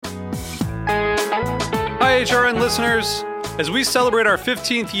HRN listeners. As we celebrate our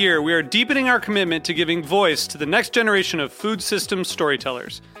 15th year, we are deepening our commitment to giving voice to the next generation of food systems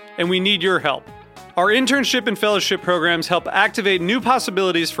storytellers, and we need your help. Our internship and fellowship programs help activate new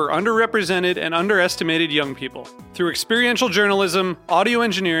possibilities for underrepresented and underestimated young people through experiential journalism, audio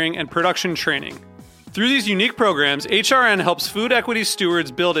engineering, and production training. Through these unique programs, HRN helps food equity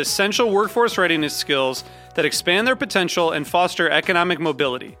stewards build essential workforce readiness skills that expand their potential and foster economic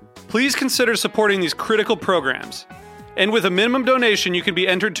mobility. Please consider supporting these critical programs. And with a minimum donation, you can be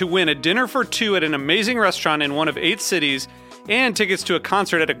entered to win a dinner for two at an amazing restaurant in one of 8 cities and tickets to a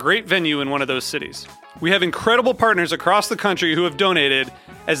concert at a great venue in one of those cities. We have incredible partners across the country who have donated,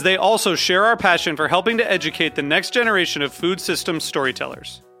 as they also share our passion for helping to educate the next generation of food systems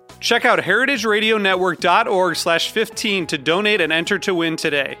storytellers. Check out heritageradionetwork.org/15 to donate and enter to win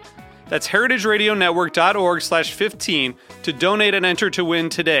today. That's heritageradionetwork.org/15 to donate and enter to win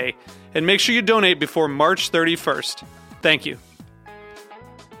today. And make sure you donate before March 31st. Thank you.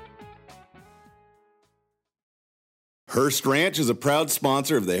 Hearst Ranch is a proud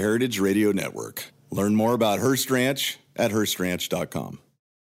sponsor of the Heritage Radio Network. Learn more about Hearst Ranch at HearstRanch.com.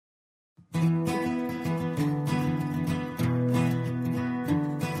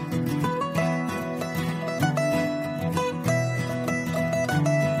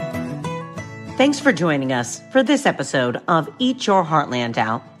 Thanks for joining us for this episode of Eat Your Heartland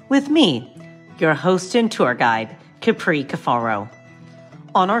Out with me, your host and tour guide, Capri Cafaro.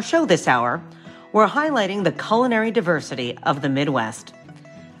 On our show this hour, we're highlighting the culinary diversity of the Midwest.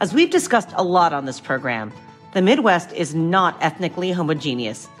 As we've discussed a lot on this program, the Midwest is not ethnically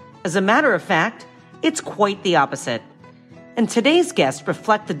homogeneous. As a matter of fact, it's quite the opposite. And today's guests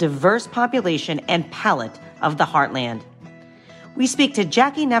reflect the diverse population and palate of the Heartland. We speak to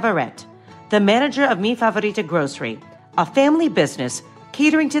Jackie Navarrete, the manager of Mi Favorita Grocery, a family business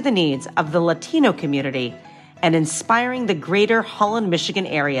catering to the needs of the Latino community and inspiring the greater Holland, Michigan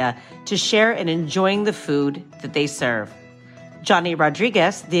area to share in enjoying the food that they serve. Johnny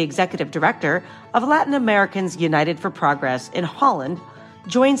Rodriguez, the executive director of Latin Americans United for Progress in Holland,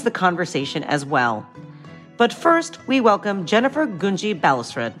 joins the conversation as well. But first, we welcome Jennifer Gunji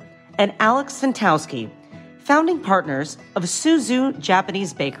Balustrade and Alex Santowski, founding partners of Suzu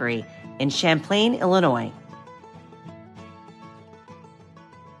Japanese Bakery in Champaign, Illinois.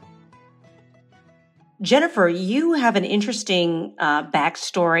 Jennifer, you have an interesting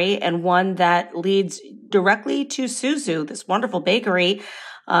backstory and one that leads directly to Suzu, this wonderful bakery,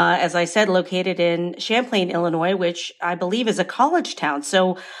 as I said, located in Champaign, Illinois, which I believe is a college town.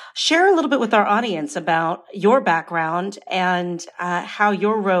 So share a little bit with our audience about your background and how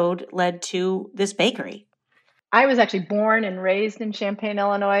your road led to this bakery. I was actually born and raised in Champaign,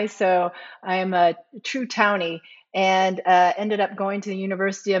 Illinois, so I am a true townie, and ended up going to the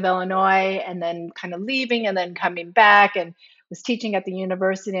University of Illinois and then kind of leaving and then coming back, and was teaching at the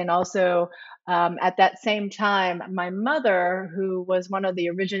university. And also at that same time, my mother, who was one of the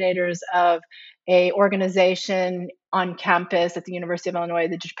originators of a organization on campus at the University of Illinois,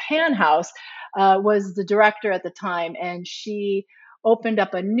 the Japan House, was the director at the time, and she opened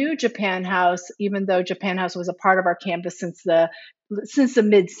up a new Japan House, even though Japan House was a part of our campus since the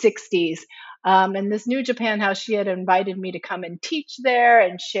mid 60s. And this new Japan House, she had invited me to come and teach there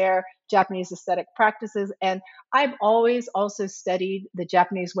and share Japanese aesthetic practices. And I've always also studied the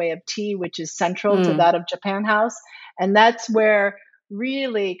Japanese way of tea, which is central to that of Japan House. And that's where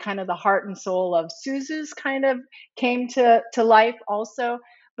really kind of the heart and soul of Suzu's kind of came to life also.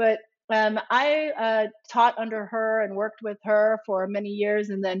 But I taught under her and worked with her for many years,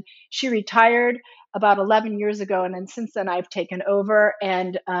 and then she retired about 11 years ago. And then since then, I've taken over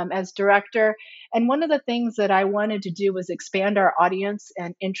and as director. And one of the things that I wanted to do was expand our audience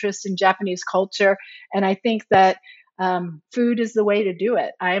and interest in Japanese culture. And I think that food is the way to do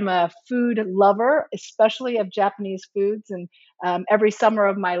it. I'm a food lover, especially of Japanese foods. And every summer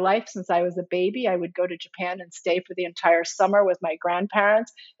of my life since I was a baby, I would go to Japan and stay for the entire summer with my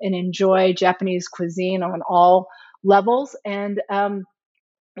grandparents and enjoy Japanese cuisine on all levels. And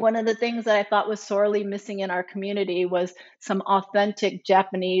one of the things that I thought was sorely missing in our community was some authentic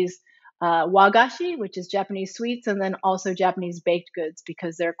Japanese wagashi, which is Japanese sweets, and then also Japanese baked goods,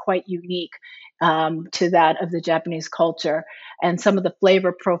 because they're quite unique to that of the Japanese culture. And some of the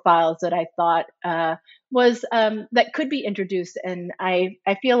flavor profiles that I thought was that could be introduced. And I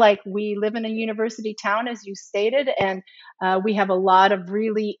feel like we live in a university town, as you stated, and we have a lot of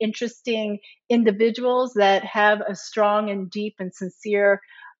really interesting individuals that have a strong and deep and sincere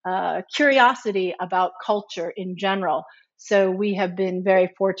curiosity about culture in general. So we have been very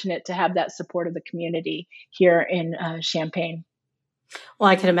fortunate to have that support of the community here in Champaign. Well,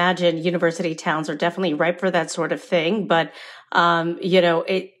 I can imagine university towns are definitely ripe for that sort of thing. But,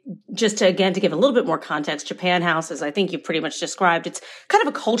 it just to, again, to give a little bit more context, Japan House, as I think you pretty much described, it's kind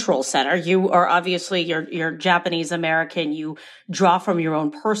of a cultural center. You are obviously, you're Japanese American. You draw from your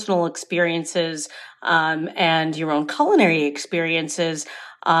own personal experiences, and your own culinary experiences.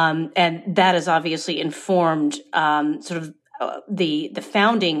 And that has obviously informed, sort of, the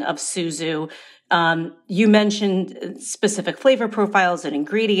founding of Suzu. You mentioned specific flavor profiles and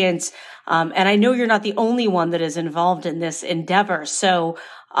ingredients. And I know you're not the only one that is involved in this endeavor. So,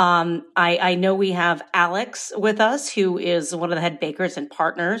 I know we have Alex with us, who is one of the head bakers and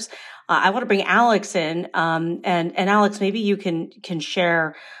partners. I want to bring Alex in. And Alex, maybe you can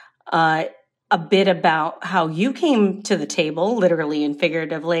share, a bit about how you came to the table, literally and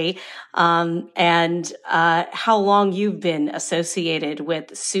figuratively, and how long you've been associated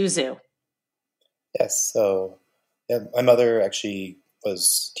with Suzu. Yes. So yeah, my mother actually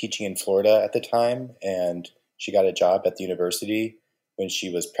was teaching in Florida at the time, and she got a job at the university when she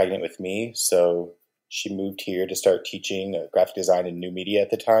was pregnant with me. So she moved here to start teaching graphic design and new media at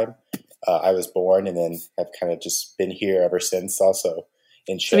the time. I was born, and then have kind of just been here ever since, also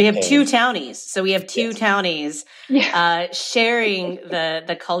in So we Champaign. have two townies. So we have two Yes. townies Yeah. sharing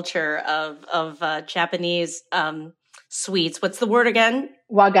the culture of Japanese sweets. What's the word again?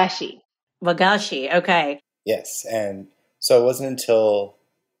 Wagashi. Wagashi. Okay. Yes, and so it wasn't until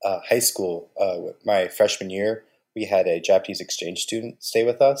high school, my freshman year, we had a Japanese exchange student stay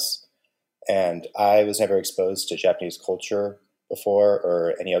with us, and I was never exposed to Japanese culture before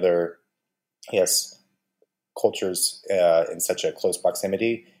or any other, yes, cultures in such a close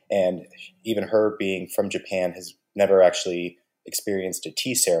proximity. And even her being from Japan has never actually experienced a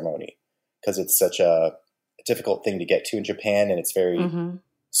tea ceremony because it's such a difficult thing to get to in Japan, and it's very Mm-hmm.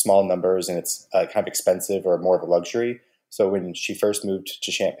 small numbers, and it's kind of expensive or more of a luxury. So when she first moved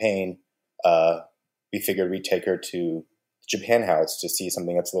to Champaign, we figured we'd take her to Japan House to see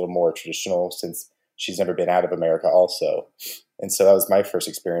something that's a little more traditional, since she's never been out of America also. And so that was my first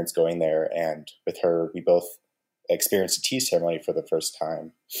experience going there. And with her, we both experienced a tea ceremony for the first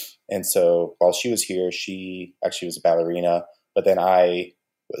time. And so while she was here, she actually was a ballerina, but then I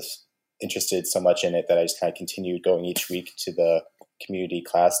was interested so much in it that I just kind of continued going each week to the community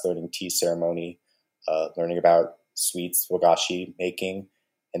class, learning tea ceremony, learning about sweets, wagashi making,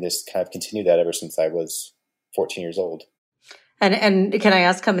 and just kind of continued that ever since I was 14 years old. And can I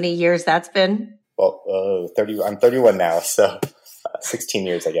ask how many years that's been? Well, 30. I'm 31 now, so 16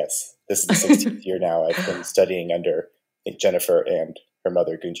 years, I guess. This is the 16th year now I've been studying under Jennifer and her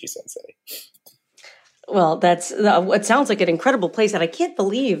mother, Gunji Sensei. Well, that's it sounds like an incredible place, and I can't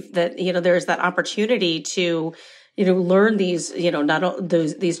believe that there's that opportunity to learn these not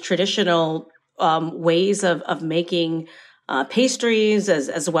these traditional ways of making pastries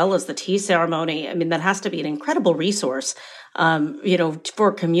as well as the tea ceremony. I mean, that has to be an incredible resource, for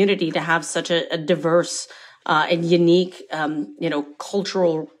a community to have such a diverse and unique,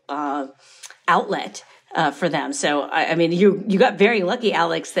 cultural outlet for them. So, I mean, you got very lucky,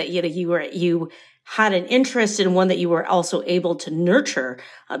 Alex, that you had an interest in one that you were also able to nurture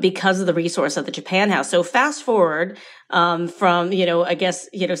because of the resource of the Japan House. So fast forward from, I guess,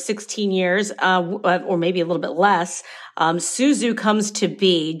 16 years or maybe a little bit less, Suzu comes to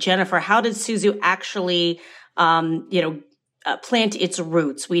be. Jennifer, how did Suzu actually, plant its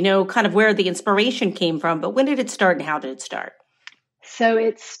roots? We know kind of where the inspiration came from, but when did it start and how did it start? So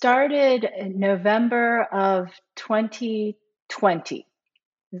it started in November of 2020.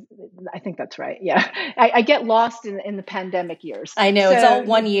 I think that's right. Yeah. I get lost in the pandemic years. I know, it's all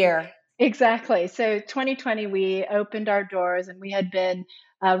one year. Exactly. So 2020, we opened our doors, and we had been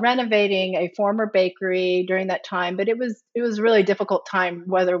renovating a former bakery during that time. But it was a really difficult time,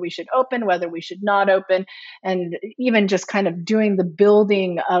 whether we should open, whether we should not open, and even just kind of doing the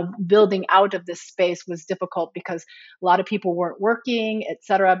building out of this space was difficult because a lot of people weren't working, et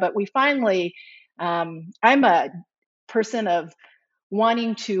cetera. But we finally, I'm a person of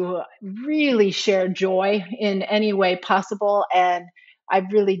wanting to really share joy in any way possible. And I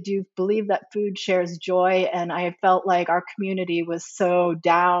really do believe that food shares joy. And I felt like our community was so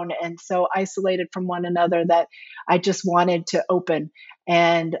down and so isolated from one another that I just wanted to open.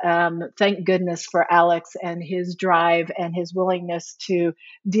 And thank goodness for Alex and his drive and his willingness to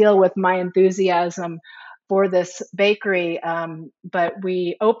deal with my enthusiasm for this bakery. But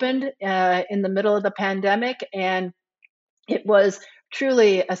we opened in the middle of the pandemic, and it was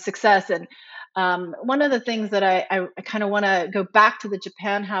truly a success. And one of the things that I kind of want to go back to the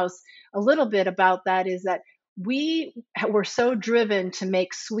Japan House a little bit about that is that we were so driven to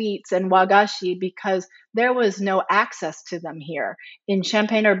make sweets and wagashi because there was no access to them here in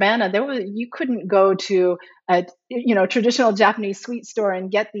Champaign-Urbana. You couldn't go to a traditional Japanese sweet store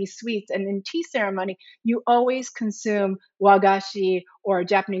and get these sweets. And in tea ceremony, you always consume wagashi or a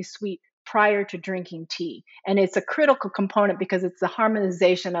Japanese sweet prior to drinking tea. And it's a critical component because it's the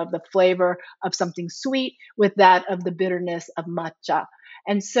harmonization of the flavor of something sweet with that of the bitterness of matcha.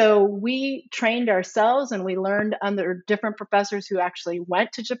 And so we trained ourselves and we learned under different professors who actually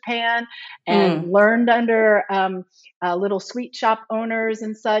went to Japan and learned under little sweet shop owners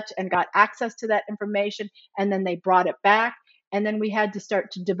and such and got access to that information. And then they brought it back. And then we had to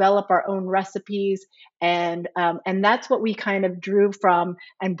start to develop our own recipes. And that's what we kind of drew from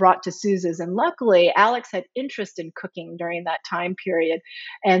and brought to Suze's. And luckily, Alex had interest in cooking during that time period.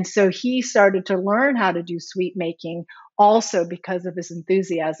 And so he started to learn how to do sweet making also because of his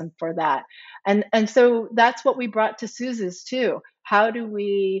enthusiasm for that. And so that's what we brought to Suze's too. How do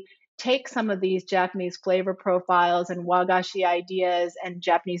we take some of these Japanese flavor profiles and wagashi ideas and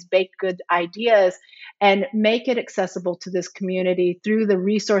Japanese baked good ideas and make it accessible to this community through the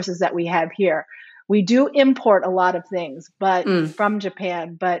resources that we have here? We do import a lot of things, but from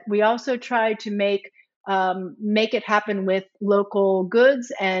Japan, but we also try to make it happen with local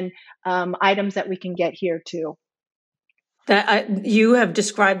goods and items that we can get here too. You have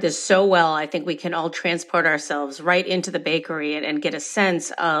described this so well. I think we can all transport ourselves right into the bakery and get a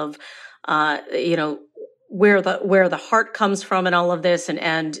sense of, where the heart comes from in all of this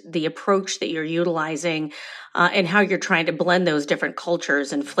and the approach that you're utilizing and how you're trying to blend those different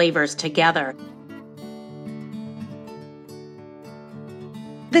cultures and flavors together.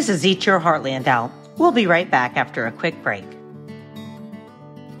 This is Eat Your Heartland Out. We'll be right back after a quick break.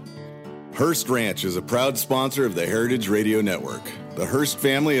 Hearst Ranch is a proud sponsor of the Heritage Radio Network. The Hearst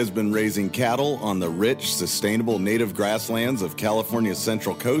family has been raising cattle on the rich, sustainable native grasslands of California's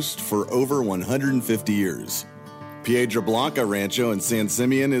Central Coast for over 150 years. Piedra Blanca Rancho in San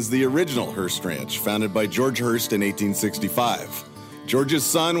Simeon is the original Hearst Ranch, founded by George Hearst in 1865. George's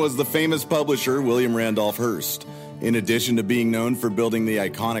son was the famous publisher William Randolph Hearst. In addition to being known for building the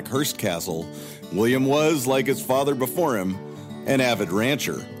iconic Hearst Castle, William was, like his father before him, an avid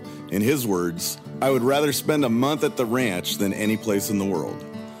rancher. In his words, "I would rather spend a month at the ranch than any place in the world."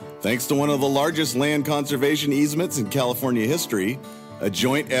 Thanks to one of the largest land conservation easements in California history, a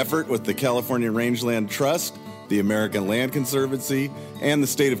joint effort with the California Rangeland Trust, the American Land Conservancy, and the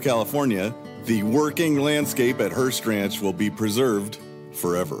state of California, the working landscape at Hearst Ranch will be preserved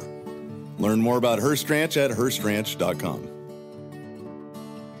forever. Learn more about Hearst Ranch at HearstRanch.com.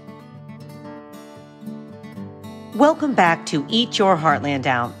 Welcome back to Eat Your Heartland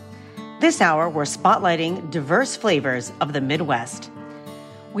Out. This hour, we're spotlighting diverse flavors of the Midwest.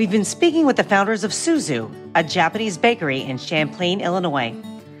 We've been speaking with the founders of Suzu, a Japanese bakery in Champaign, Illinois.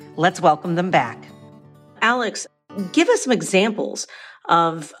 Let's welcome them back. Alex, give us some examples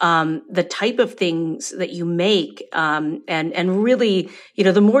of the type of things that you make, and really,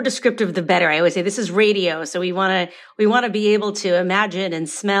 the more descriptive, the better. I always say this is radio, so we want to be able to imagine and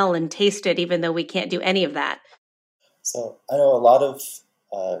smell and taste it, even though we can't do any of that. So I know a lot of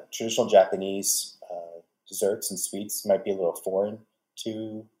traditional Japanese desserts and sweets might be a little foreign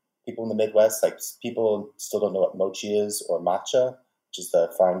to people in the Midwest. Like, people still don't know what mochi is or matcha, which is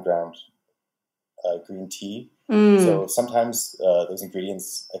the fine ground green tea. So sometimes those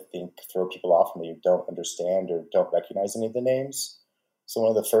ingredients, I think, throw people off when they don't understand or don't recognize any of the names. So one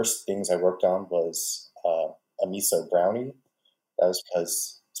of the first things I worked on was a miso brownie. That was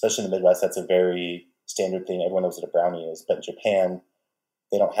because, especially in the Midwest, that's a very standard thing. Everyone knows what a brownie is. But in Japan,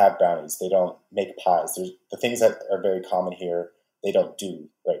 they don't have brownies. They don't make pies. There's the things that are very common here, they don't do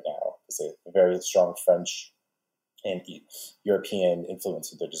right now. It's a very strong French and European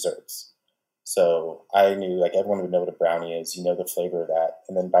influence with their desserts. So I knew, like, everyone would know what a brownie is. You know the flavor of that.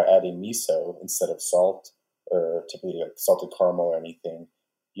 And then by adding miso instead of salt, or typically like salted caramel or anything,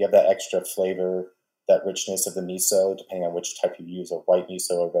 you have that extra flavor, that richness of the miso, depending on which type you use, a white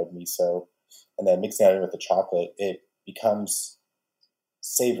miso or red miso. And then mixing that in with the chocolate, it becomes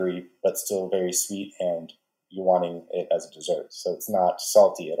savory, but still very sweet, and you're wanting it as a dessert. So it's not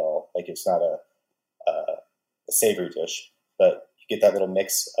salty at all. Like, it's not a savory dish, but you get that little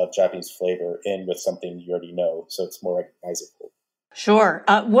mix of Japanese flavor in with something you already know, so it's more recognizable. Sure.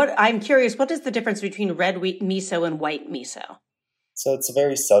 I'm curious, what is the difference between red miso and white miso? So it's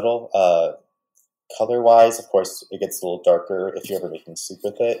very subtle. Color-wise, of course, it gets a little darker if you're ever making soup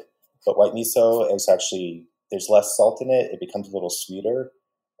with it. But white miso is actually, there's less salt in it. It becomes a little sweeter,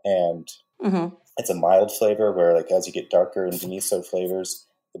 and it's a mild flavor where, like, as you get darker into miso flavors,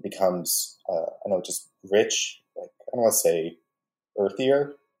 it becomes, just rich. Like, I don't want to say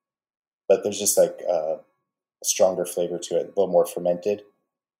earthier, but there's just like a stronger flavor to it, a little more fermented.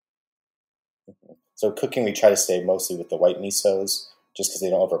 So cooking, we try to stay mostly with the white misos, just because they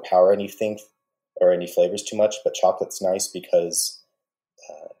don't overpower anything or any flavors too much. But chocolate's nice because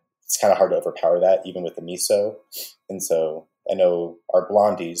it's kind of hard to overpower that, even with the miso. And so I know our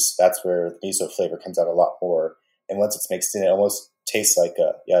blondies, that's where the miso flavor comes out a lot more. And once it's mixed in, it almost tastes like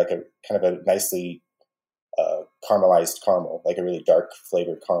a kind of a nicely caramelized caramel, like a really dark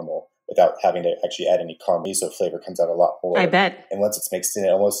flavored caramel, without having to actually add any caramel. Miso flavor comes out a lot more. I bet. And once it's mixed in, it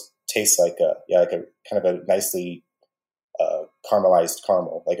almost tastes like a kind of a nicely caramelized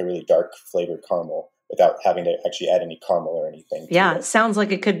caramel, like a really dark flavored caramel, without having to actually add any caramel or anything. Yeah, it sounds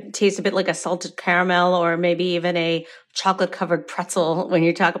like it could taste a bit like a salted caramel or maybe even a chocolate covered pretzel. When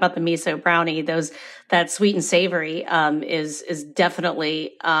you talk about the miso brownie, that sweet and savory is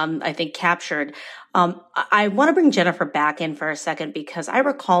definitely I think captured. I want to bring Jennifer back in for a second because I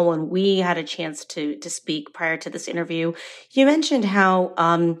recall when we had a chance to speak prior to this interview, you mentioned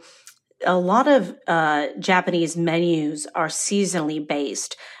how a lot of Japanese menus are seasonally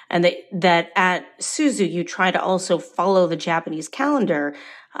based, and that at Suzu you try to also follow the Japanese calendar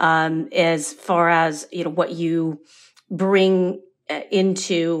as far as what you bring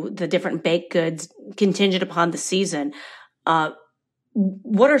into the different baked goods contingent upon the season.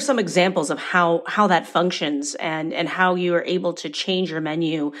 What are some examples of how that functions and how you are able to change your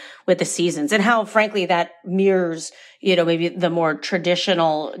menu with the seasons, and how, frankly, that mirrors, maybe the more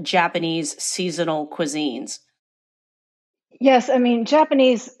traditional Japanese seasonal cuisines? Yes, I mean,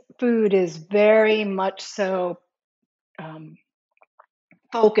 Japanese food is very much so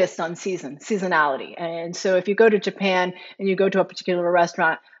focused on seasonality. And so if you go to Japan and you go to a particular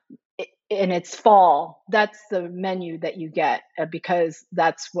restaurant, and it's fall, that's the menu that you get because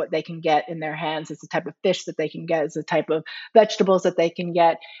that's what they can get in their hands. It's the type of fish that they can get. It's the type of vegetables that they can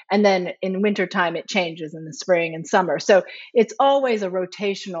get. And then in wintertime, it changes in the spring and summer. So it's always a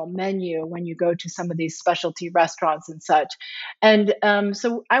rotational menu when you go to some of these specialty restaurants and such. And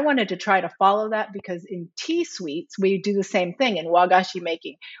so I wanted to try to follow that because in tea sweets, we do the same thing in wagashi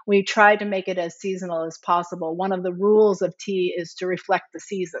making. We try to make it as seasonal as possible. One of the rules of tea is to reflect the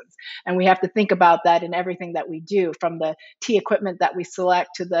seasons. And we have to think about that in everything that we do, from the tea equipment that we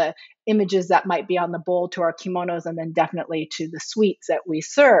select to the images that might be on the bowl to our kimonos, and then definitely to the sweets that we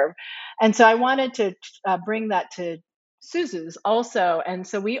serve. And so I wanted to bring that to Suzu's also. And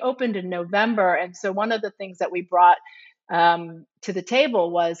so we opened in November. And so one of the things that we brought to the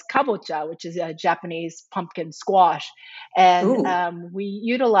table was kabocha, which is a Japanese pumpkin squash. And we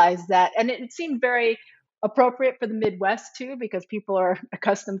utilized that. And it seemed very appropriate for the Midwest too, because people are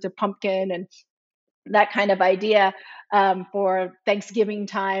accustomed to pumpkin and that kind of idea for Thanksgiving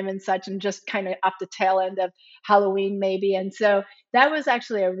time and such, and just kind of up the tail end of Halloween maybe. And so that was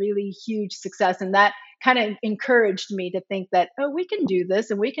actually a really huge success. And that kind of encouraged me to think that, oh, we can do this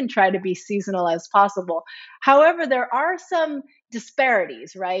and we can try to be seasonal as possible. However, there are some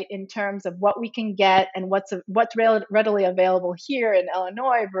disparities, right, in terms of what we can get and what's readily available here in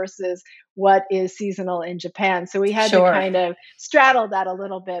Illinois versus what is seasonal in Japan. So we had to kind of straddle that a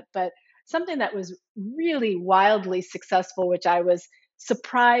little bit. But something that was really wildly successful, which I was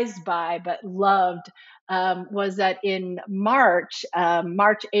surprised by but loved, was that in March,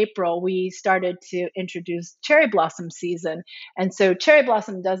 April, we started to introduce cherry blossom season. And so cherry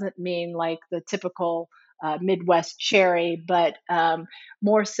blossom doesn't mean like the typical Midwest cherry, but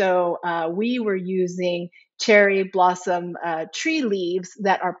more so we were using cherry blossom tree leaves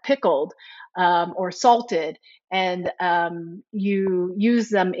that are pickled or salted, and you use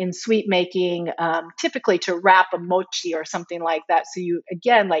them in sweet making, typically to wrap a mochi or something like that. So you,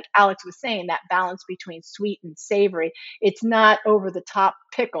 again, like Alex was saying, that balance between sweet and savory. It's not over the top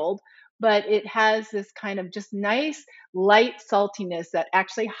pickled, but it has this kind of just nice light saltiness that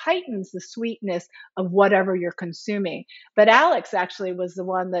actually heightens the sweetness of whatever you're consuming. But Alex actually was the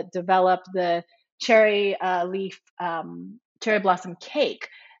one that developed the cherry cherry blossom cake,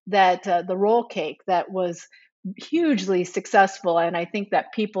 that the roll cake that was hugely successful. And I think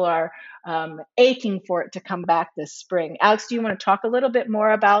that people are aching for it to come back this spring. Alex, do you want to talk a little bit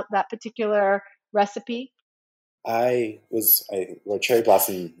more about that particular recipe? Well, cherry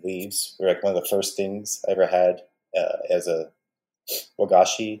blossom leaves were like one of the first things I ever had as a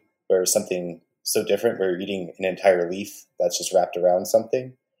wagashi, where it was something so different, where you're eating an entire leaf that's just wrapped around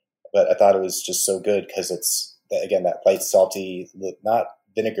something. But I thought it was just so good because it's, again, that light, salty, not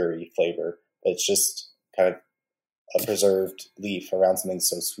vinegary flavor. It's just kind of a preserved leaf around something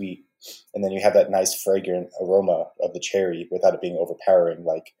so sweet. And then you have that nice fragrant aroma of the cherry without it being overpowering,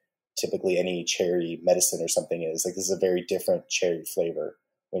 like typically any cherry medicine or something is. Like, this is a very different cherry flavor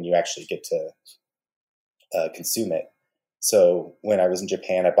when you actually get to consume it. So when I was in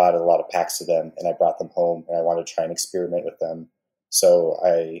Japan, I bought a lot of packs of them and I brought them home, and I wanted to try and experiment with them. So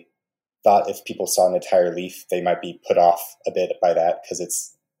I thought if people saw an entire leaf, they might be put off a bit by that because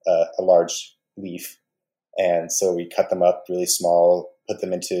it's a large leaf. And so we cut them up really small, put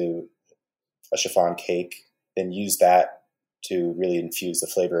them into a chiffon cake, then use that to really infuse the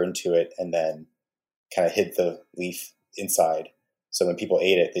flavor into it, and then kind of hid the leaf inside. So when people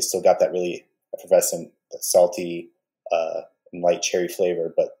ate it, they still got that really effervescent, salty, and light cherry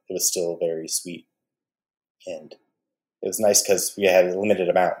flavor, but it was still very sweet. And it was nice because we had a limited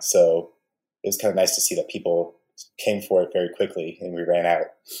amount. So it was kind of nice to see that people came for it very quickly and we ran out.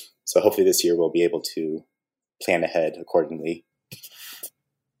 So hopefully this year we'll be able to plan ahead accordingly.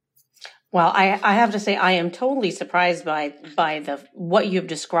 Well, I have to say I am totally surprised by what you've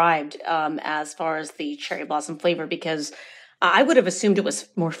described as far as the cherry blossom flavor, because I would have assumed it was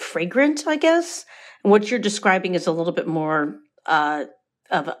more fragrant, I guess. And what you're describing is a little bit more of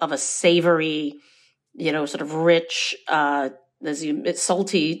a savory, sort of rich, it's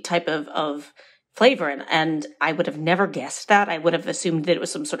salty type of flavor. And I would have never guessed that. I would have assumed that it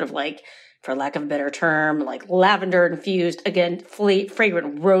was some sort of, like, for lack of a better term, like lavender infused, again,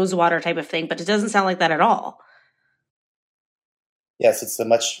 fragrant rosewater type of thing. But it doesn't sound like that at all. Yes, it's a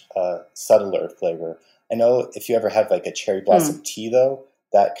much subtler flavor. I know if you ever have like a cherry blossom tea, though,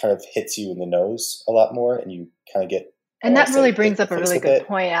 that kind of hits you in the nose a lot more, and you kind of get. And that really brings up a really good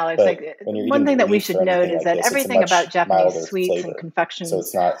point, Alex. Like, one thing that we should note is that everything about Japanese sweets and confections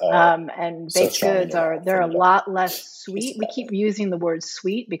and baked goods they're a lot less sweet. We keep using the word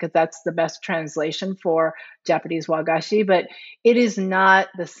sweet because that's the best translation for Japanese wagashi, but it is not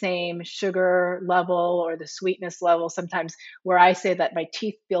the same sugar level or the sweetness level sometimes, where I say that my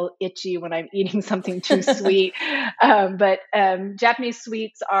teeth feel itchy when I'm eating something too sweet. But Japanese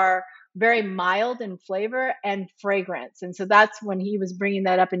sweets are very mild in flavor and fragrance. And so that's when he was bringing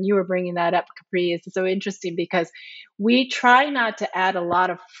that up, and you were bringing that up, Capri. It's so interesting because we try not to add a lot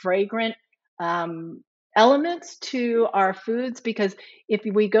of fragrant elements to our foods, because if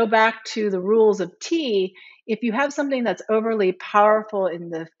we go back to the rules of tea, if you have something that's overly powerful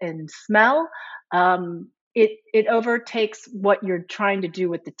in smell, it overtakes what you're trying to do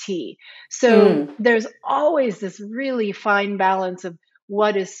with the tea. So there's always this really fine balance of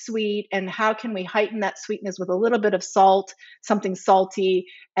what is sweet and how can we heighten that sweetness with a little bit of salt, something salty,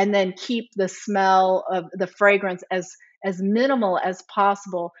 and then keep the smell of the fragrance as minimal as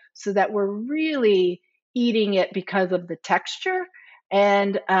possible, so that we're really eating it because of the texture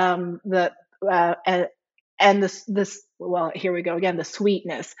and here we go again, the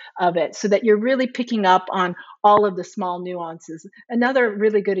sweetness of it, so that you're really picking up on all of the small nuances. Another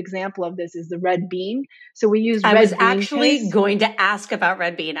really good example of this is the red bean. So we use red bean paste. I was actually going to ask about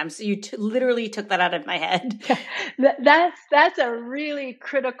red bean. You literally took that out of my head. That's a really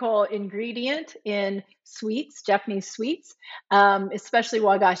critical ingredient in sweets, Japanese sweets, especially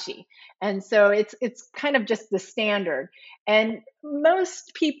wagashi. And so it's kind of just the standard. And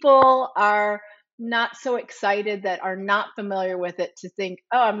most people are not so excited, that are not familiar with it, to think,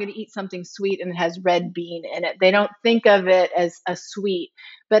 oh, I'm going to eat something sweet and it has red bean in it. They don't think of it as a sweet.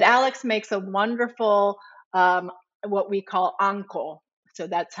 But Alex makes a wonderful, what we call anko. So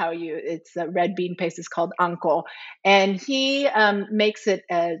that's how it's the red bean paste is called anko. And he makes it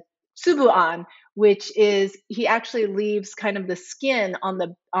a tsubuan, which is, he actually leaves kind of the skin on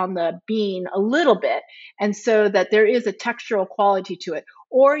the bean a little bit, and so that there is a textural quality to it.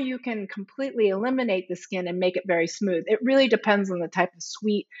 Or you can completely eliminate the skin and make it very smooth. It really depends on the type of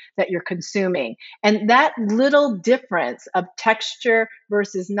sweet that you're consuming. And that little difference of texture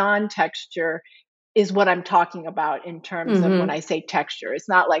versus non-texture is what I'm talking about in terms of when I say texture. It's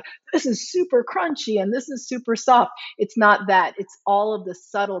not like this is super crunchy and this is super soft. It's not that. It's all of the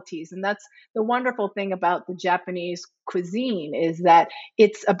subtleties. And that's the wonderful thing about the Japanese cuisine, is that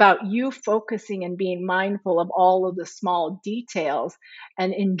it's about you focusing and being mindful of all of the small details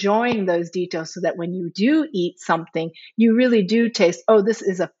and enjoying those details, so that when you do eat something, you really do taste, oh, this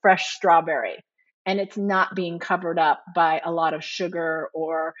is a fresh strawberry. And it's not being covered up by a lot of sugar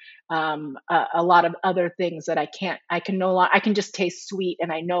or a lot of other things that I can just taste sweet,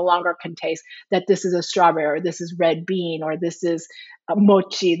 and I no longer can taste that this is a strawberry, or this is red bean, or this is a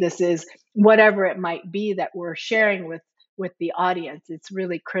mochi, this is whatever it might be that we're sharing with the audience. It's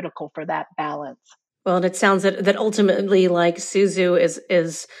really critical for that balance. Well, and it sounds that ultimately, like, Suzu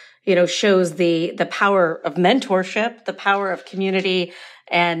is shows the power of mentorship, the power of community,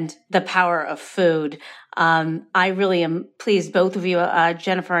 and the power of food. I really am pleased, both of you,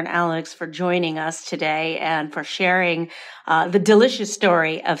 Jennifer and Alex, for joining us today and for sharing the delicious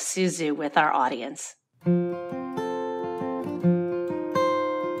story of Suzu with our audience.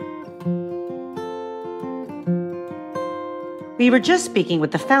 We were just speaking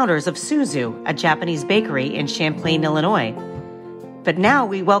with the founders of Suzu, a Japanese bakery in Champlain, Illinois. But now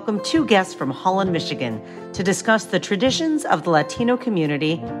we welcome two guests from Holland, Michigan, to discuss the traditions of the Latino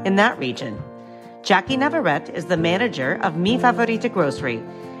community in that region. Jackie Navarrete is the manager of Mi Favorita Grocery,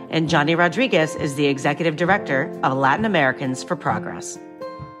 and Johnny Rodriguez is the executive director of Latin Americans for Progress.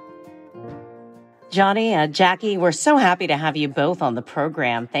 Johnny, Jackie, we're so happy to have you both on the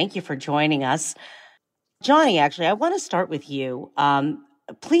program. Thank you for joining us. Johnny, actually, I want to start with you.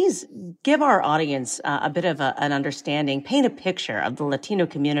 Please give our audience a bit of an understanding, paint a picture of the Latino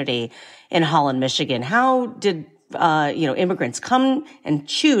community in Holland, Michigan. How did, immigrants come and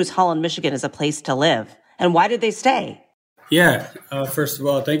choose Holland, Michigan as a place to live? And why did they stay? Yeah. First of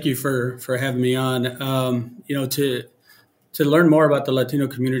all, thank you for having me on. To learn more about the Latino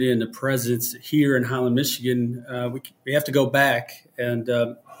community and the presence here in Holland, Michigan, we have to go back. And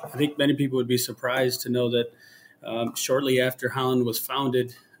I think many people would be surprised to know that shortly after Holland was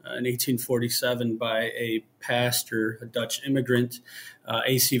founded in 1847 by a pastor, a Dutch immigrant,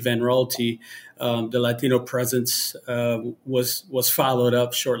 A.C. Van Raalte, the Latino presence was followed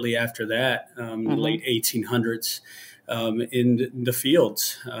up shortly after that, late 1800s, in the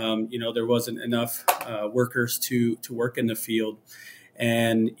fields. There wasn't enough workers to work in the field.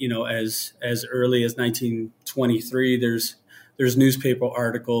 And, as early as 1923, there's newspaper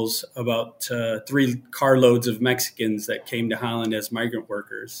articles about 3 carloads of Mexicans that came to Holland as migrant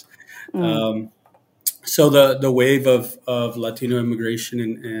workers. So the wave of Latino immigration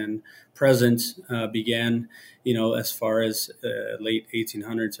and presence began, as far as late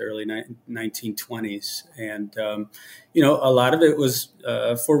 1800s, early 1920s. And, a lot of it was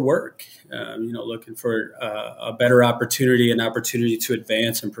for work, looking for a better opportunity, an opportunity to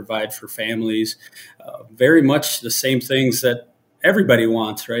advance and provide for families. Very much the same things that everybody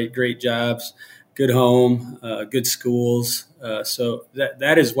wants, right? Great jobs, good home, good schools. So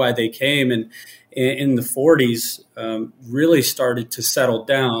that is why they came. And in the 40s, really started to settle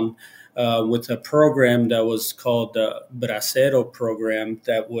down with a program that was called the Bracero program.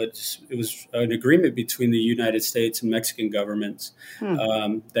 It was an agreement between the United States and Mexican governments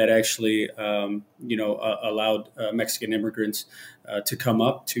that actually, allowed Mexican immigrants to come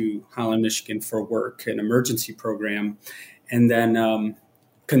up to Holland, Michigan for work, an emergency program. And then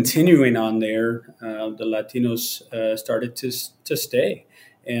continuing on there, the Latinos started to stay.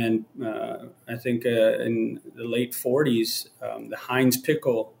 And I think in the late 40s, the Heinz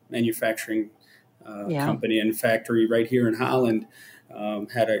Pickle manufacturing company and factory right here in Holland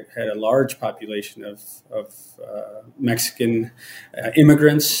had a large population of Mexican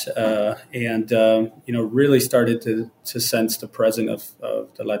immigrants, and really started to sense the presence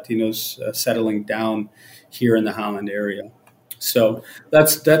of the Latinos settling down here in the Holland area. So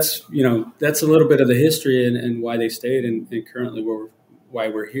that's a little bit of the history and why they stayed, and currently why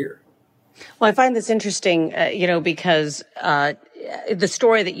we're here. Well, I find this interesting, because the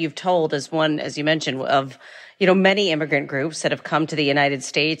story that you've told is one, as you mentioned, of many immigrant groups that have come to the United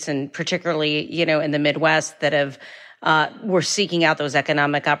States, and particularly in the Midwest, that have were seeking out those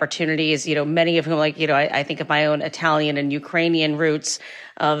economic opportunities. Many of whom, I think of my own Italian and Ukrainian roots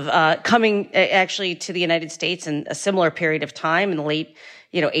of coming actually to the United States in a similar period of time in the late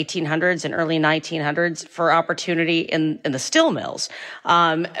 1800s and early 1900s for opportunity in the steel mills.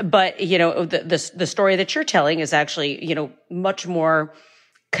 But the story that you're telling is actually much more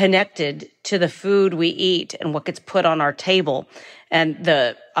connected to the food we eat and what gets put on our table, and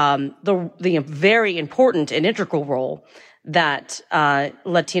the very important and integral role that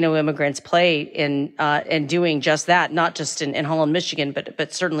Latino immigrants play in doing just that, not just in Holland, Michigan,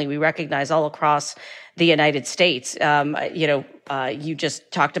 but certainly we recognize all across the United States. You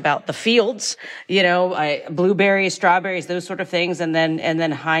just talked about the fields, blueberries, strawberries, those sort of things, and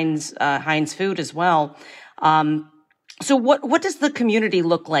then Heinz food as well. So what does the community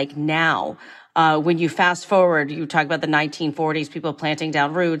look like now? When you fast forward, you talk about the 1940s, people planting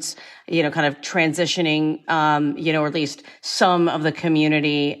down roots, kind of transitioning, or at least some of the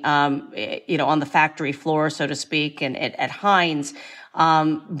community, on the factory floor, so to speak, and at Heinz.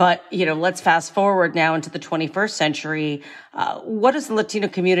 But let's fast forward now into the 21st century. What does the Latino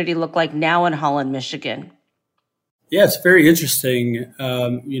community look like now in Holland, Michigan? Yeah, it's very interesting.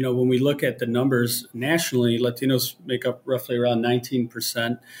 When we look at the numbers nationally, Latinos make up roughly around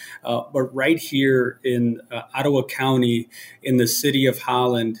 19%. But right here in Ottawa County, in the city of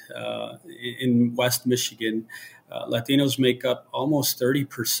Holland, in West Michigan, Latinos make up almost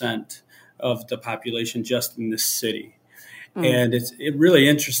 30% of the population just in this city. And it's really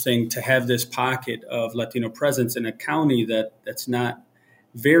interesting to have this pocket of Latino presence in a county that's not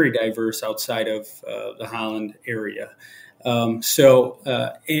very diverse outside of the Holland area. And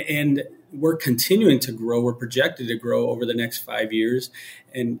we're continuing to grow. We're projected to grow over the next 5 years.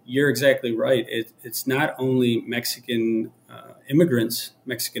 And you're exactly right. It's not only Mexican immigrants,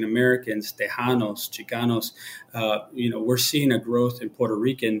 Mexican Americans, Tejanos, Chicanos. We're seeing a growth in Puerto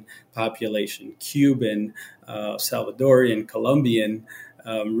Rican population, Cuban, Salvadorian, Colombian,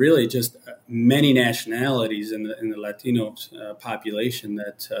 really just many nationalities in the Latino population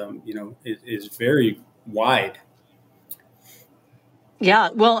that is very wide. Yeah,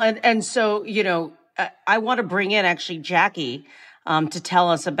 well, and so I want to bring in actually Jackie to tell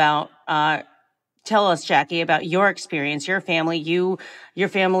us, Jackie, about your experience, your family. Your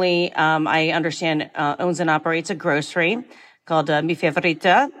family, I understand, owns and operates a grocery called Mi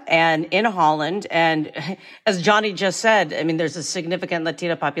Favorita, and in Holland. And as Johnny just said, I mean, there's a significant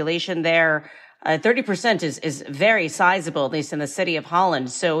Latino population there. 30% is very sizable, at least in the city of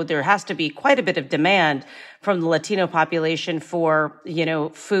Holland. So there has to be quite a bit of demand from the Latino population for,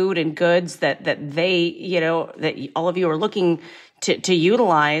 food and goods that they, that all of you are looking to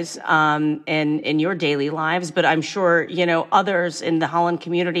utilize in your daily lives. But I'm sure, others in the Holland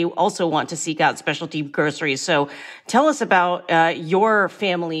community also want to seek out specialty groceries. So tell us about your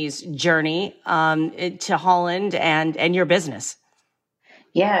family's journey to Holland and your business.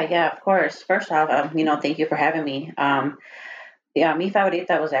 Yeah, of course. First off, thank you for having me. Mi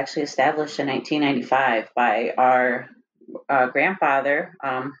Favorita was actually established in 1995 by our grandfather,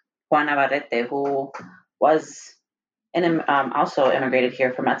 Juan Navarrete, who was also immigrated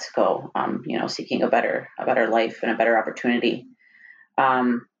here from Mexico, seeking a better life and a better opportunity.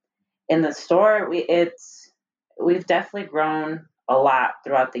 In the store, we've definitely grown a lot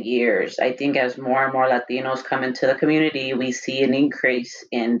throughout the years. I think as more and more Latinos come into the community, we see an increase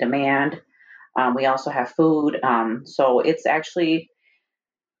in demand. We also have food. So it's actually,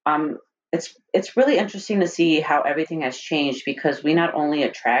 it's really interesting to see how everything has changed, because we not only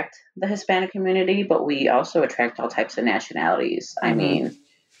attract the Hispanic community, but we also attract all types of nationalities. Mm-hmm.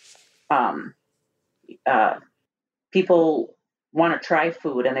 I mean, people want to try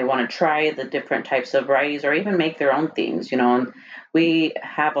food, and they want to try the different types of varieties, or even make their own things, and we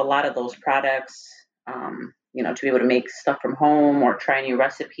have a lot of those products, to be able to make stuff from home or try new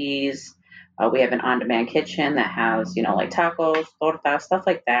recipes. We have an on-demand kitchen that has, like tacos, tortas, stuff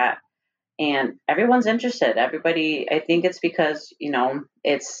like that. And everyone's interested. Everybody, I think it's because,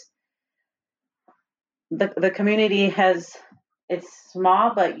 it's the community it's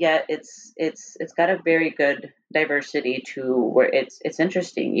small, but yet it's got a very good diversity to where it's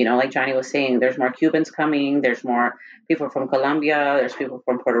interesting. Like Johnny was saying, there's more Cubans coming, there's more people from Colombia, there's people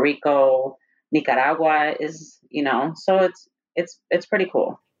from Puerto Rico, Nicaragua is, so it's pretty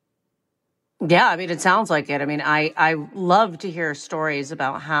cool. Yeah, I mean, it sounds like it. I mean, I love to hear stories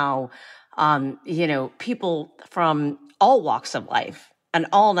about how, people from all walks of life and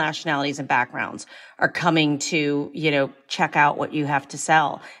all nationalities and backgrounds are coming to, check out what you have to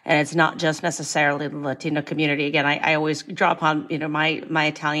sell. And it's not just necessarily the Latino community. Again, I always draw upon, my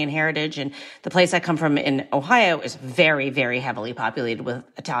Italian heritage, and the place I come from in Ohio is very, very heavily populated with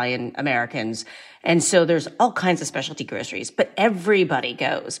Italian Americans. And so there's all kinds of specialty groceries, but everybody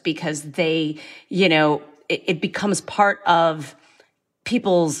goes because they, it becomes part of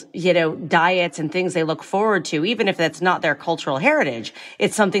people's, diets and things they look forward to, even if that's not their cultural heritage.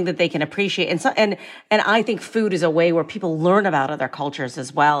 It's something that they can appreciate. And I think food is a way where people learn about other cultures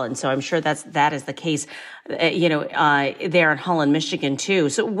as well. And so I'm sure that is the case, there in Holland, Michigan too.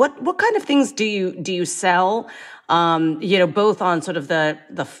 So what kind of things do you sell, both on sort of the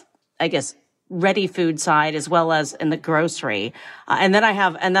I guess, ready food side as well as in the grocery? And then I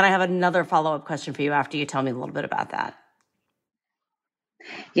have another follow-up question for you after you tell me a little bit about that.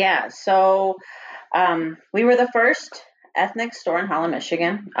 Yeah, so we were the first ethnic store in Holland,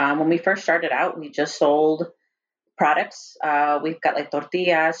 Michigan. When we first started out, we just sold products. We've got like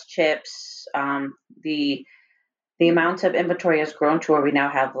tortillas, chips. The amount of inventory has grown to where we now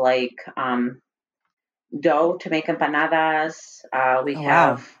have like dough to make empanadas. We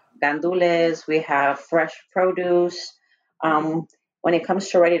have gandules. We have fresh produce. When it comes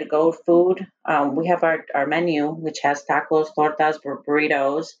to ready-to-go food, we have our menu, which has tacos, tortas,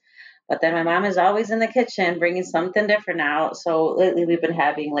 burritos. But then my mom is always in the kitchen bringing something different out. So lately we've been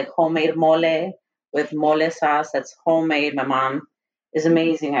having like homemade mole with mole sauce that's homemade. My mom is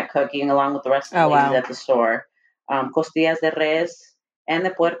amazing at cooking along with the rest of the Oh, ladies wow. at the store. Costillas de res and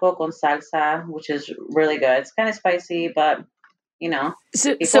the puerco con salsa, which is really good. It's kind of spicy, but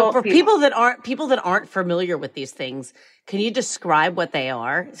So for people, people that aren't familiar with these things, can you describe what they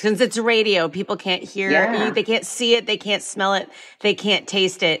are? Since it's radio, people can't hear, yeah. they can't see it, they can't smell it, they can't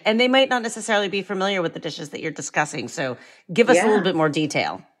taste it, and they might not necessarily be familiar with the dishes that you're discussing. So give us a little bit more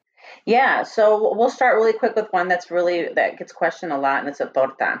detail. Yeah, so we'll start really quick with one that gets questioned a lot, and it's a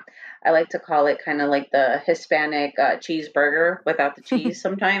torta. I like to call it kind of like the Hispanic cheeseburger without the cheese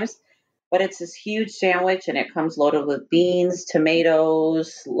sometimes. But it's this huge sandwich, and it comes loaded with beans,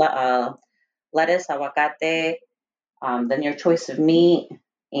 tomatoes, lettuce, aguacate, then your choice of meat,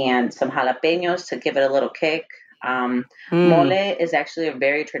 and some jalapenos to give it a little kick. Mole is actually a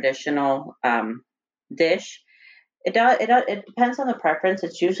very traditional dish. It depends on the preference.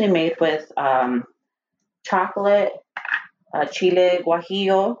 It's usually made with chocolate, chile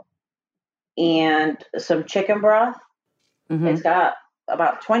guajillo, and some chicken broth. Mm-hmm. It's got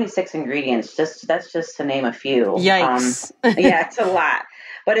about 26 ingredients. That's just to name a few. Yikes! Yeah, it's a lot,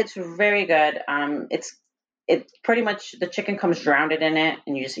 but it's very good. It's pretty much the chicken comes drowned in it,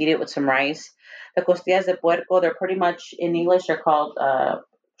 and you just eat it with some rice. The costillas de puerco, they're pretty much in English. They're called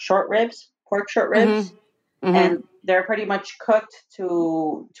short ribs, pork short ribs. Mm-hmm. And they're pretty much cooked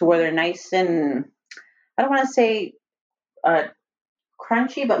to where they're nice and I don't want to say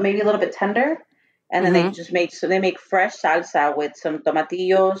crunchy, but maybe a little bit tender. And then they make fresh salsa with some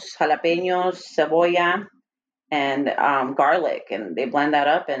tomatillos, jalapenos, cebolla, and garlic, and they blend that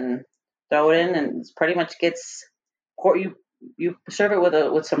up and throw it in, and it's pretty much you serve it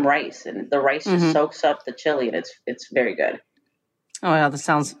with some rice, and the rice just soaks up the chili, and it's very good. Oh yeah, that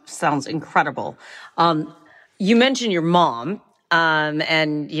sounds incredible. You mentioned your mom,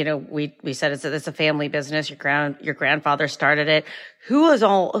 and we said it's a family business. Your grandfather started it. Who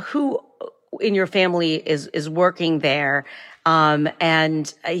in your family is working there?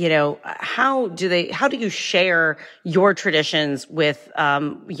 And how do you share your traditions with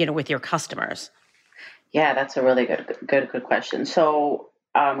with your customers? Yeah, that's a really good question. So,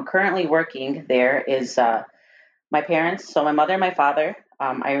 currently working there is my parents. So my mother and my father,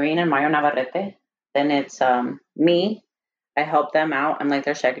 Irene and Mario Navarrete. Then it's me. I help them out. I'm like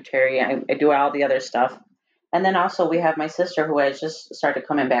their secretary. I do all the other stuff. And then also we have my sister who has just started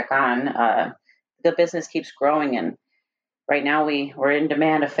coming back on. The business keeps growing, and right now we're in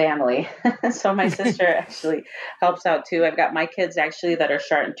demand of family. So my sister actually helps out too. I've got my kids actually that are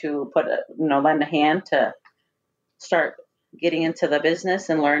starting to lend a hand to start getting into the business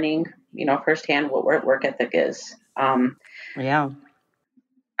and learning, firsthand what work ethic is. Yeah.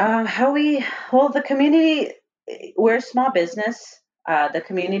 The community, we're a small business. The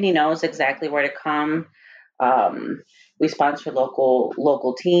community knows exactly where to come. We sponsor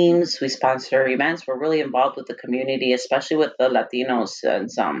local teams. We sponsor events. We're really involved with the community, especially with the Latinos. And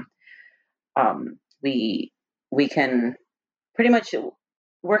we can pretty much,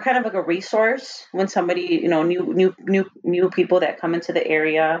 we're kind of like a resource when somebody, new people that come into the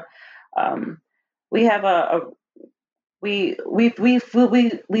area. We have we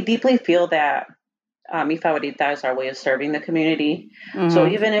deeply feel that Mi Favorita is our way of serving the community. So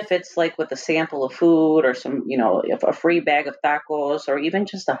even if it's like with a sample of food or some, a free bag of tacos or even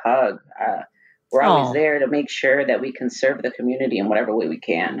just a hug, we're always there to make sure that we can serve the community in whatever way we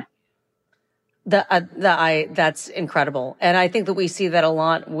can. That's incredible. And I think that we see that a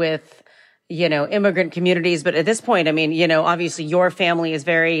lot with, immigrant communities. But at this point, I mean, obviously your family is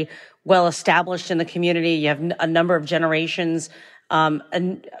very well established in the community. You have a number of generations,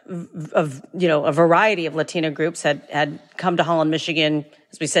 and of, a variety of Latino groups had come to Holland, Michigan,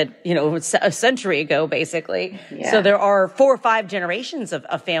 as we said, a century ago, basically. Yeah. So there are 4 or 5 generations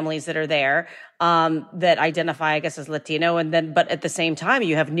of families that are there, that identify, I guess, as Latino. But at the same time,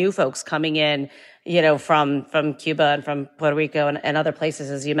 you have new folks coming in, from Cuba and from Puerto Rico and other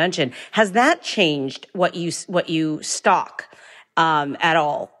places, as you mentioned. Has that changed what you stock, at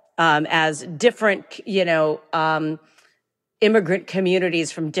all, as different, immigrant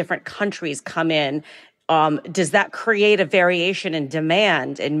communities from different countries come in? Does that create a variation in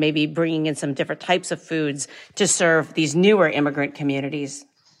demand and maybe bringing in some different types of foods to serve these newer immigrant communities?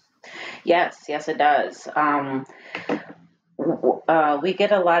 Yes, it does. We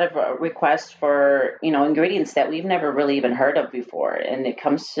get a lot of requests for, ingredients that we've never really even heard of before. And it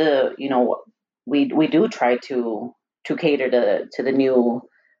comes to, we do try to cater to the new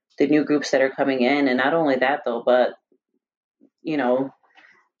groups that are coming in. And not only that though, but,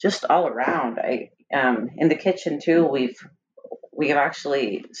 just all around. In the kitchen too, we've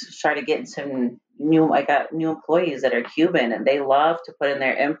actually started getting some new. I got new employees that are Cuban, and they love to put in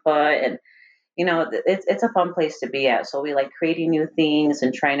their input, and it's a fun place to be at. So we like creating new things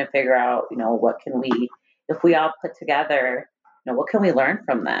and trying to figure out, what can we, if we all put together, what can we learn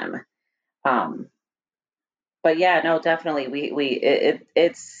from them? But yeah, no, definitely,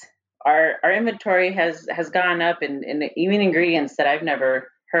 it's our inventory has gone up in even ingredients that I've never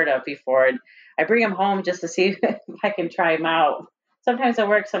heard of before, and I bring them home just to see if I can try them out. Sometimes it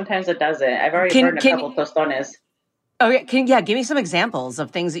works, sometimes it doesn't. I've already burned a couple tostones. Oh yeah, give me some examples of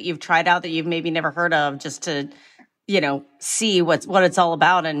things that you've tried out that you've maybe never heard of, just to see what it's all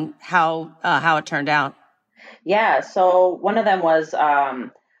about and how it turned out. Yeah, so one of them was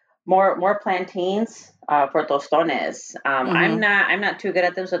more plantains for tostones. I'm not too good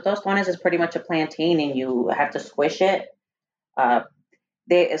at them. So tostones is pretty much a plantain, and you have to squish it.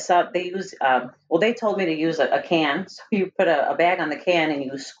 They use they told me to use a can. So you put a bag on the can and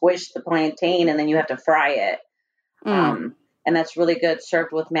you squish the plantain, and then you have to fry it. And that's really good,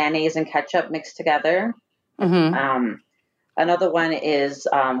 served with mayonnaise and ketchup mixed together. Another one is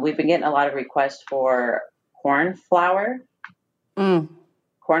we've been getting a lot of requests for corn flour.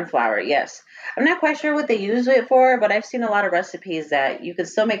 Corn flour, yes. I'm not quite sure what they use it for, but I've seen a lot of recipes that you can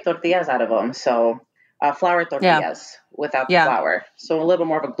still make tortillas out of them. So flour tortillas without the flour. So a little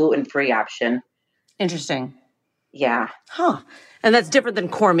more of a gluten-free option. Interesting. Yeah. Huh. And that's different than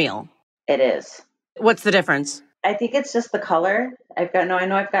cornmeal. It is. What's the difference? I think it's just the color. I know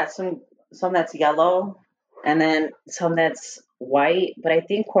I've got some that's yellow and then some that's white, but I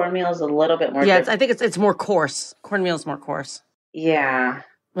think cornmeal is a little bit more. Yeah, I think it's more coarse. Cornmeal is more coarse. Yeah.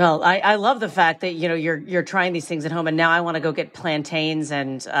 Well, I love the fact that you're trying these things at home, and now I want to go get plantains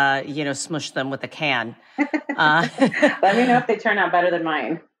and smush them with a can. Let me know if they turn out better than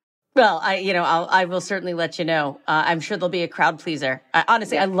mine. Well, I will certainly let you know. I'm sure there'll be a crowd pleaser.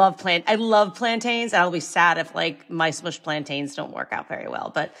 Honestly, I love plantains. I'll be sad if my smushed plantains don't work out very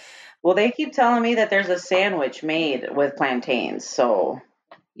well. But they keep telling me that there's a sandwich made with plantains, so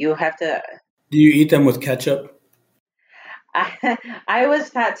you have to. Do you eat them with ketchup? I was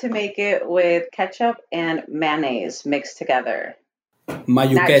taught to make it with ketchup and mayonnaise mixed together.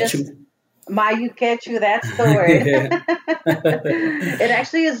 Mayo ketchup. Mayo ketchup, that's the word. It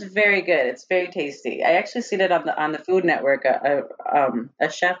actually is very good. It's very tasty. I actually seen it on the Food Network. A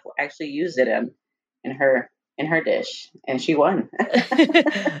chef actually used it in her dish, and she won.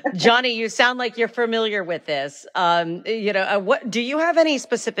 Johnny, you sound like you're familiar with this. What do you have any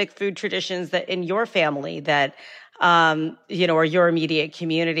specific food traditions that in your family that or your immediate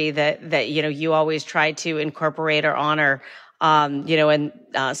community that you always try to incorporate or honor, in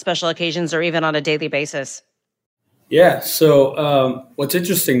special occasions or even on a daily basis? Yeah. So what's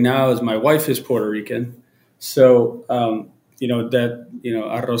interesting now is my wife is Puerto Rican. So, arroz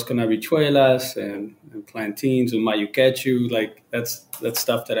con habichuelas and plantains and mayo ketchup, that's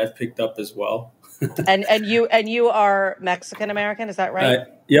stuff that I've picked up as well. and you are Mexican American, is that right?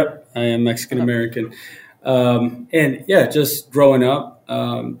 Yep, I am Mexican American. Just growing up,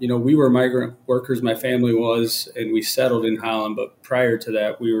 we were migrant workers, my family was, and we settled in Holland. But prior to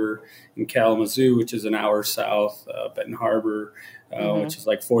that, we were in Kalamazoo, which is an hour south, Benton Harbor, which is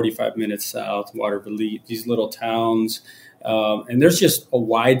 45 minutes south, Waterville, these little towns. And there's just a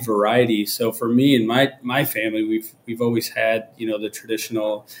wide variety. So for me and my family, we've always had, the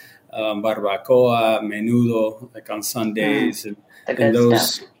traditional barbacoa, menudo, on Sundays and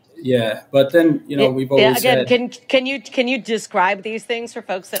those stuff. Yeah, but then we've always had. Can you describe these things for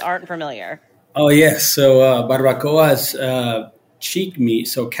folks that aren't familiar? Oh yes, so barbacoa is cheek meat,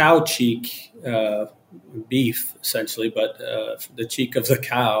 so cow cheek beef essentially, but the cheek of the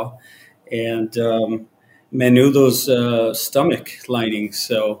cow, and menudo's stomach lining.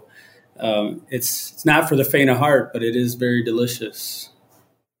 So it's not for the faint of heart, but it is very delicious.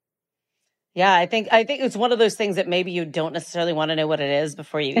 Yeah, I think it's one of those things that maybe you don't necessarily want to know what it is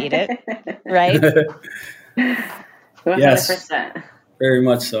before you eat it, right? 100%. Yes, very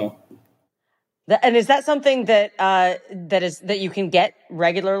much so. And is that something that you can get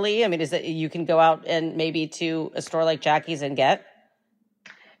regularly? I mean, is that you can go out and maybe to a store like Jackie's and get?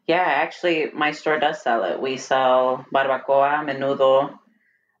 Yeah, actually, my store does sell it. We sell barbacoa, menudo,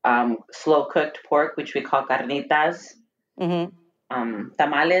 slow cooked pork, which we call carnitas. Mm-hmm.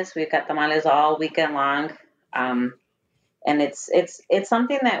 Tamales, we've got tamales all weekend long. And it's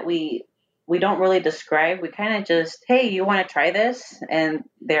something that we don't really describe. We kind of just, hey, you want to try this? And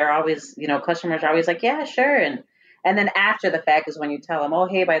they're always, customers are always like, yeah, sure. And then after the fact is when you tell them, oh,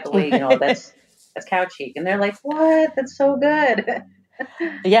 hey, by the way, that's cow cheek. And they're like, what? That's so good.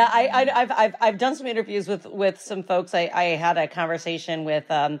 Yeah, I've done some interviews with some folks. I had a conversation with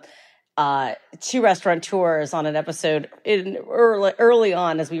two restaurateurs on an episode early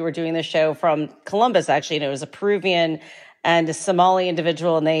on as we were doing the show from Columbus, actually, and it was a Peruvian and a Somali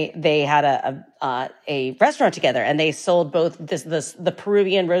individual, and they had a restaurant together, and they sold both the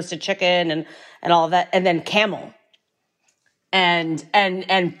Peruvian roasted chicken and all of that, and then camel. And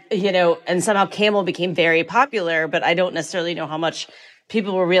and somehow camel became very popular, but I don't necessarily know how much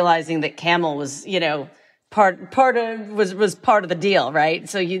people were realizing that camel was, part of the deal, right?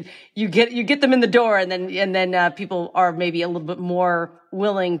 So you get them in the door, and then people are maybe a little bit more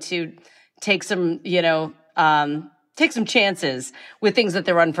willing to take some, take some chances with things that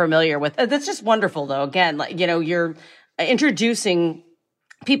they're unfamiliar with. That's just wonderful, though. Again, like, you're introducing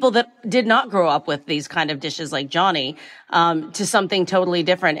people that did not grow up with these kind of dishes like Johnny, to something totally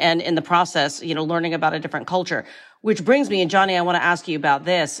different. And in the process, learning about a different culture, which brings me, and Johnny, I want to ask you about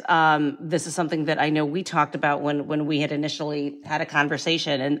this. This is something that I know we talked about when we had initially had a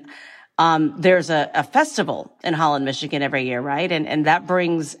conversation. And there's a festival in Holland, Michigan every year, right? And that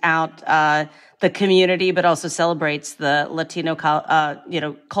brings out the community, but also celebrates the Latino,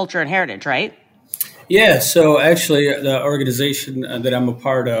 culture and heritage, right? Yeah, so actually the organization that I'm a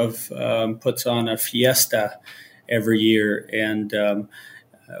part of puts on a fiesta every year. And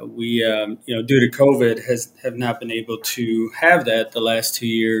we, due to COVID, have not been able to have that the last 2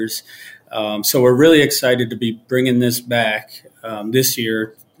 years. So we're really excited to be bringing this back this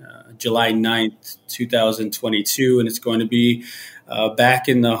year, July 9th, 2022. And it's going to be back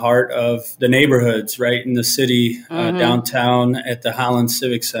in the heart of the neighborhoods, right in the city, downtown at the Holland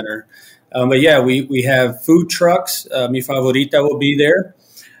Civic Center. But yeah, we have food trucks. Mi Favorita will be there.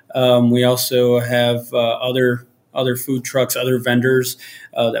 We also have other food trucks, other vendors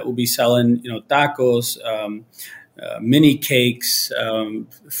that will be selling, tacos, mini cakes,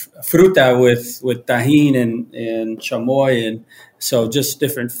 fruta with tajín and chamoy, and so just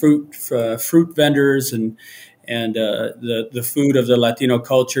different fruit vendors and the food of the Latino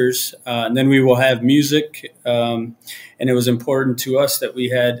cultures. And then we will have music. And it was important to us that we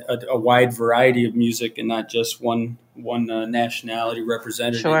had a wide variety of music and not just one nationality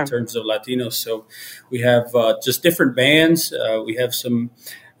represented in terms of Latinos. So we have just different bands. We have some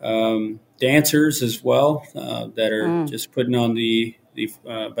dancers as well that are just putting on the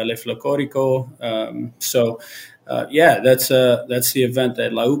ballet folklorico. That's the event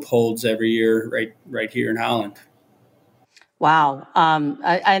that La UP holds every year right here in Holland. Wow.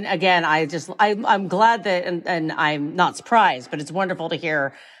 And again, I'm glad that, and I'm not surprised, but it's wonderful to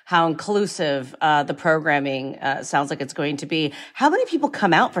hear how inclusive the programming sounds like it's going to be. How many people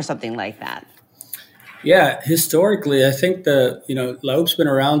come out for something like that? Yeah, historically, I think La UP's been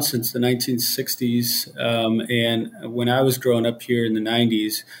around since the 1960s. And when I was growing up here in the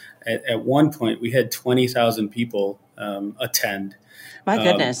 90s, at one point we had 20,000 people attend. My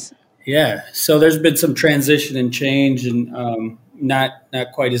goodness. Yeah, so there's been some transition and change, and not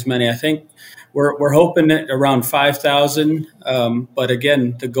quite as many. I think we're hoping at around 5,000. But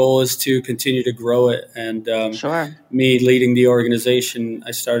again, the goal is to continue to grow it. And me leading the organization,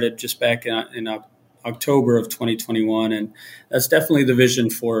 I started just back in October of 2021, and that's definitely the vision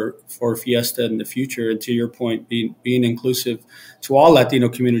for Fiesta in the future. And to your point, being inclusive to all Latino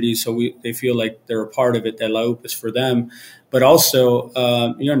communities, so they feel like they're a part of it. That La UP is for them. But also,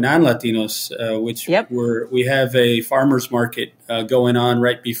 non-Latinos, which we have a farmers market going on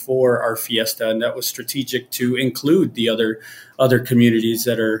right before our fiesta, and that was strategic to include the other communities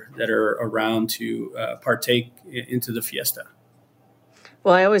that are around to partake into the fiesta.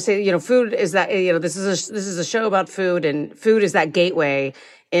 Well, I always say, food is that, this is a show about food, and food is that gateway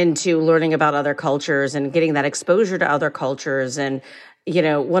into learning about other cultures and getting that exposure to other cultures. And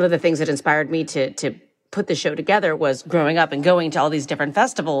one of the things that inspired me to put the show together was growing up and going to all these different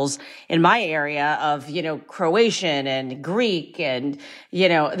festivals in my area of, Croatian and Greek and,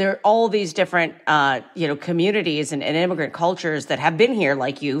 there are all these different, communities and immigrant cultures that have been here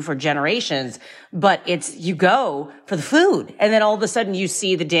like you for generations, but you go for the food. And then all of a sudden you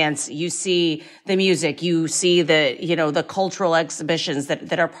see the dance, you see the music, you see the cultural exhibitions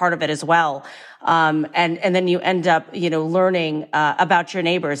that are part of it as well. And then you end up, learning, about your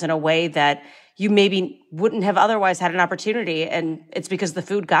neighbors in a way that you maybe wouldn't have otherwise had an opportunity, and it's because the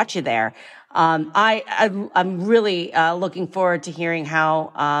food got you there. I'm really looking forward to hearing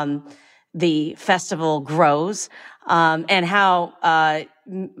how the festival grows and how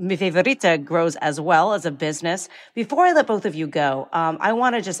Mi Favorita grows as well as a business. Before I let both of you go, I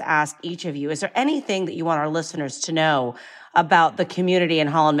want to just ask each of you, is there anything that you want our listeners to know about the community in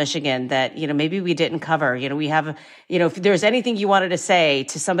Holland, Michigan that, maybe we didn't cover. We have, if there's anything you wanted to say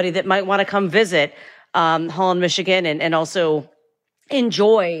to somebody that might want to come visit Holland, Michigan, and also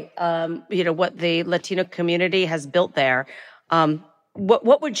enjoy, what the Latino community has built there,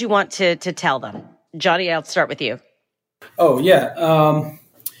 what would you want to tell them? Johnny, I'll start with you. Oh, yeah.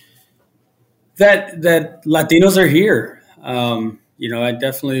 That Latinos are here. I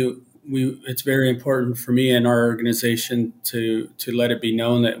definitely, it's very important for me and our organization to let it be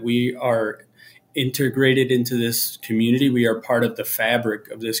known that we are integrated into this community. We are part of the fabric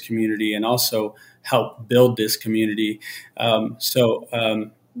of this community and also help build this community.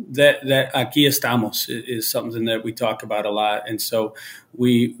 That aquí estamos is something that we talk about a lot. And so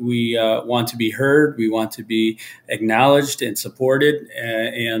we want to be heard. We want to be acknowledged and supported.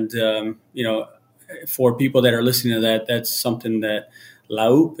 For people that are listening to that, that's something that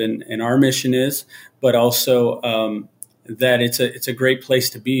LAUP and our mission is, but also that it's a great place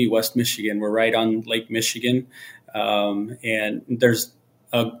to be, West Michigan. We're right on Lake Michigan. And there's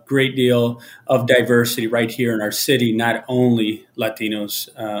a great deal of diversity right here in our city, not only Latinos,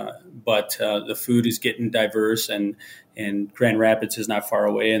 but the food is getting diverse, and Grand Rapids is not far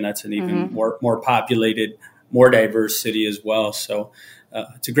away, and that's an even more populated, more diverse city as well. So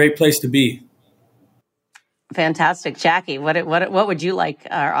it's a great place to be. Fantastic. Jackie, what would you like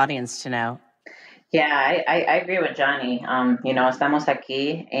our audience to know? Yeah, I agree with Johnny. Estamos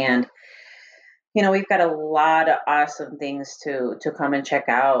aquí, and we've got a lot of awesome things to come and check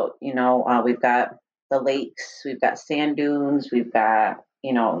out. We've got the lakes, we've got sand dunes, we've got,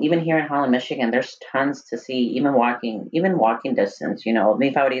 even here in Holland, Michigan, there's tons to see, even walking distance.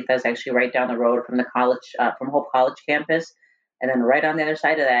 Mi Favorita is actually right down the road from the college, from Hope College campus. And then right on the other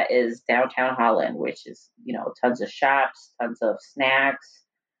side of that is downtown Holland, which is, tons of shops, tons of snacks,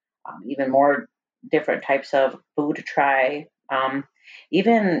 even more different types of food to try.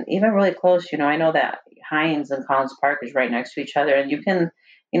 Even really close, I know that Heinz and Collins Park is right next to each other, and you can,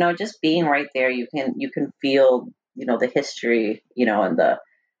 just being right there, you can feel, the history,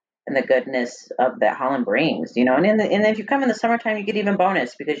 and the goodness of that Holland brings, and if you come in the summertime, you get even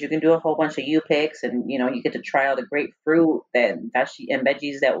bonus because you can do a whole bunch of U-picks, and you get to try all the great fruit and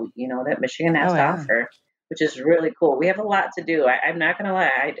veggies that that Michigan has to offer, which is really cool. We have a lot to do. I'm not gonna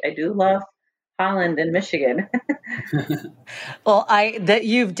lie, I do love Holland and Michigan. Well, that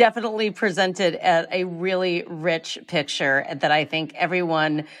you've definitely presented a really rich picture that I think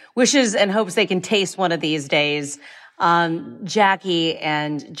everyone wishes and hopes they can taste one of these days. Jackie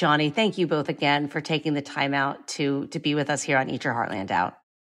and Johnny, thank you both again for taking the time out to be with us here on Eat Your Heartland Out.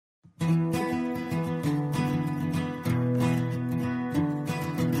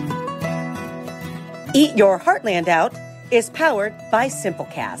 Eat Your Heartland Out is powered by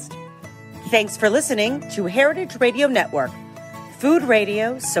Simplecast. Thanks for listening to Heritage Radio Network, food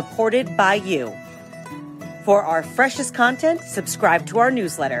radio supported by you. For our freshest content, subscribe to our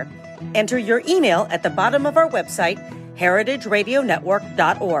newsletter. Enter your email at the bottom of our website,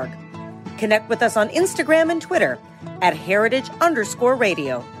 heritageradionetwork.org. Connect with us on Instagram and Twitter at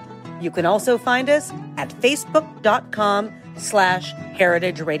heritage_radio. You can also find us at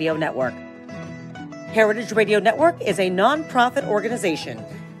facebook.com/Heritage Radio Network. Heritage Radio Network is a nonprofit organization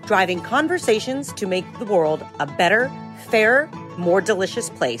driving conversations to make the world a better, fairer, more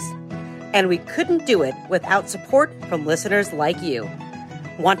delicious place. And we couldn't do it without support from listeners like you.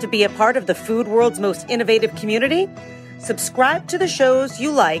 Want to be a part of the food world's most innovative community? Subscribe to the shows you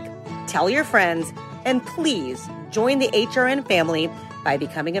like, tell your friends, and please join the HRN family by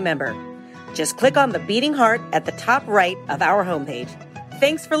becoming a member. Just click on the beating heart at the top right of our homepage.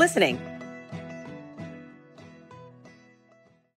 Thanks for listening.